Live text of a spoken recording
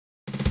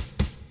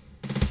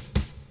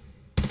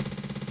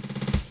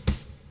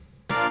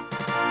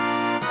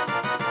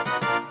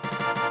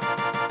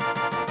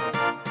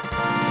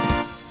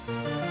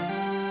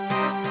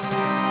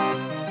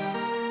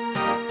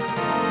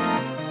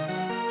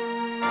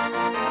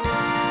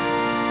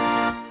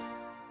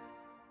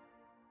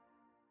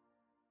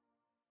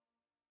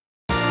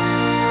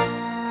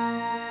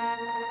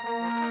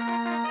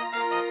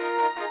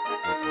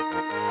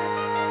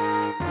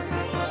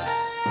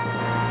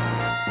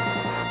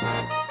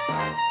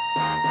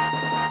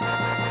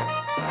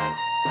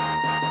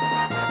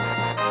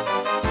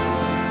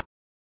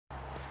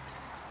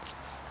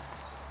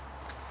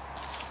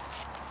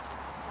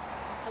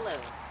Hello,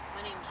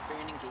 my name is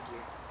Brandon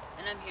Goodyear,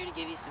 and I'm here to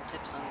give you some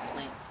tips on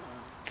plant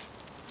cloning.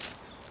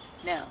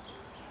 Now,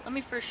 let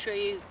me first show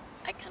you,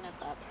 I kind of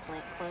thought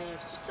plant cloning was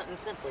just something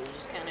simple. You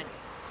just kind of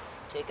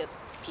take a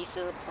piece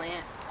of the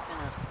plant,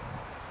 kind of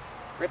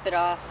rip it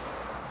off,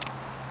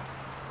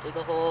 dig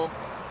a hole,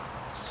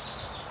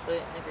 put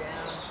it in the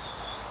ground,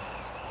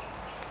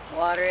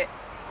 water it,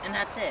 and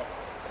that's it.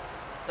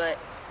 But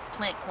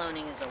plant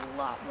cloning is a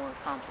lot more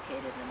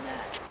complicated than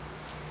that.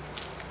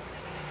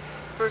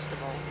 First of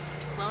all,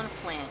 to clone a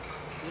plant,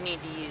 you need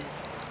to use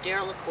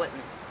sterile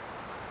equipment,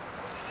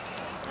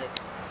 like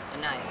a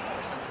knife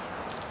or something.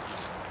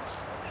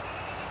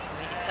 You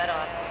need to cut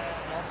off a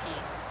small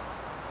piece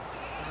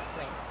from the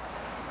plant.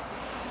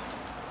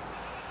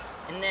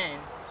 And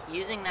then,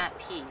 using that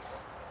piece,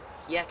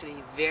 you have to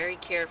be very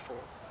careful,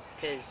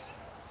 because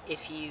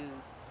if you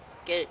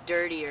get it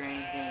dirty or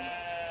anything,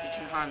 you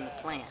can harm the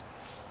plant.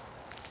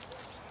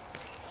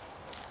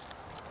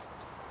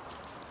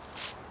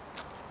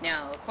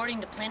 Now,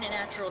 according to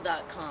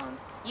PlanetNatural.com,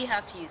 you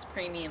have to use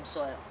premium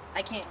soil.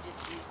 I can't just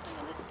use some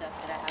of this stuff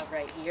that I have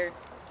right here,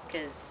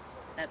 because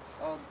that's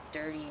all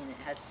dirty and it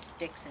has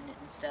sticks in it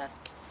and stuff.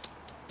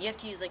 You have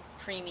to use like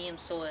premium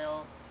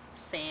soil,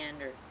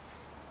 sand, or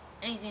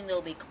anything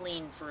that'll be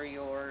clean for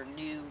your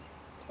new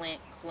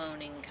plant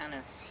cloning kind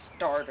of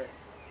starter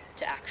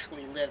to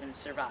actually live and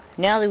survive.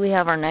 Now that we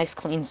have our nice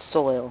clean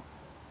soil,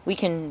 we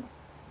can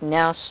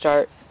now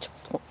start to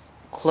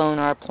clone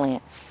our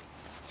plant.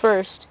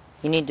 First,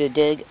 you need to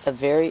dig a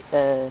very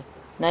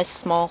nice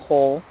small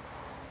hole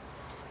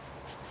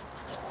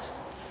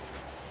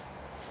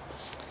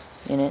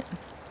in it.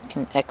 You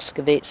can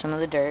excavate some of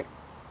the dirt.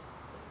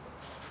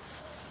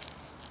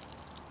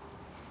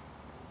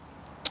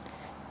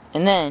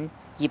 And then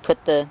you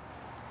put the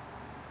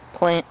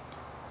plant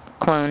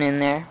clone in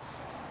there.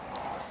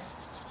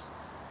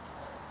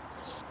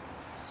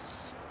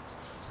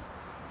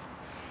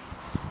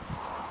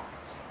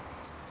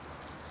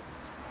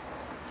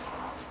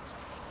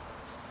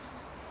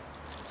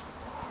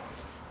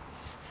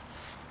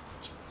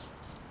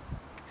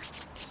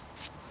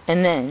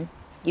 And then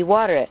you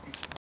water it.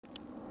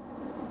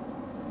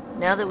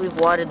 Now that we've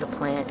watered the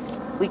plant,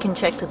 we can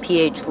check the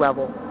pH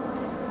level.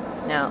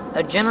 Now,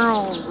 a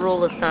general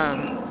rule of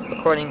thumb,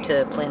 according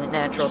to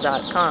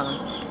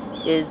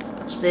PlanetNatural.com, is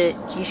that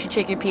you should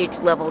check your pH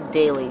level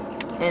daily.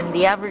 And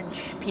the average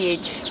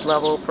pH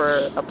level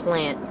for a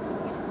plant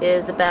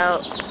is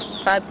about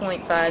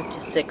 5.5 to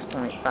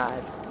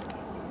 6.5.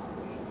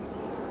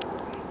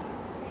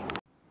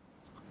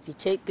 If you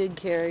take good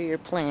care of your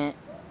plant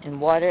and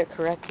water it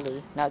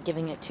correctly, not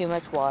giving it too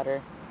much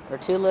water or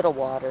too little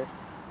water,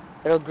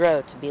 it'll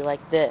grow to be like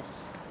this.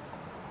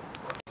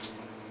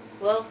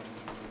 Well,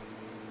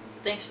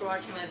 thanks for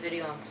watching my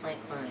video on plant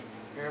cloning.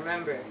 And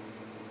remember,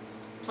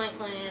 plant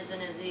cloning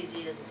isn't as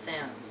easy as it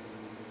sounds.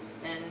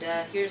 And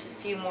here's a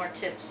few more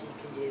tips you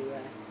can do.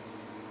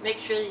 Make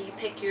sure that you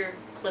pick your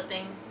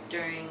clipping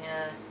during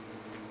a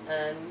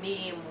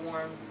medium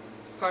warm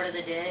part of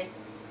the day.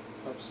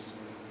 Helps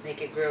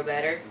make it grow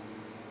better.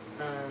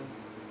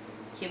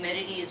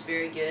 Humidity is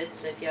very good,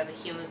 so if you have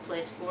a humid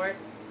place for it.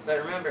 But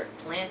remember,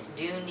 plants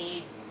do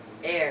need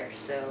air,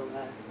 so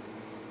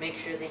make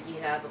sure that you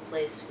have a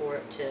place for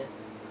it to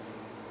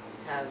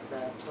have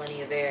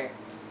plenty of air.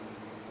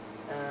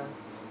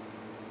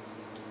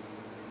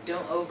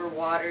 Don't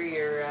overwater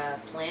your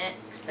plant,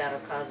 because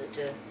that'll cause it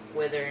to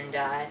wither and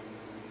die.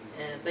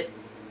 But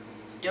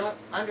don't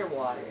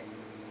underwater it,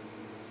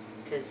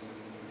 because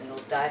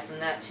it'll die from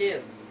that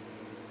too.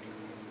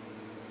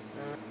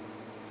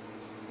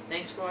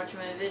 Thanks for watching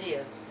my video,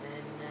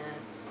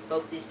 and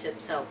hope these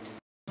tips helped.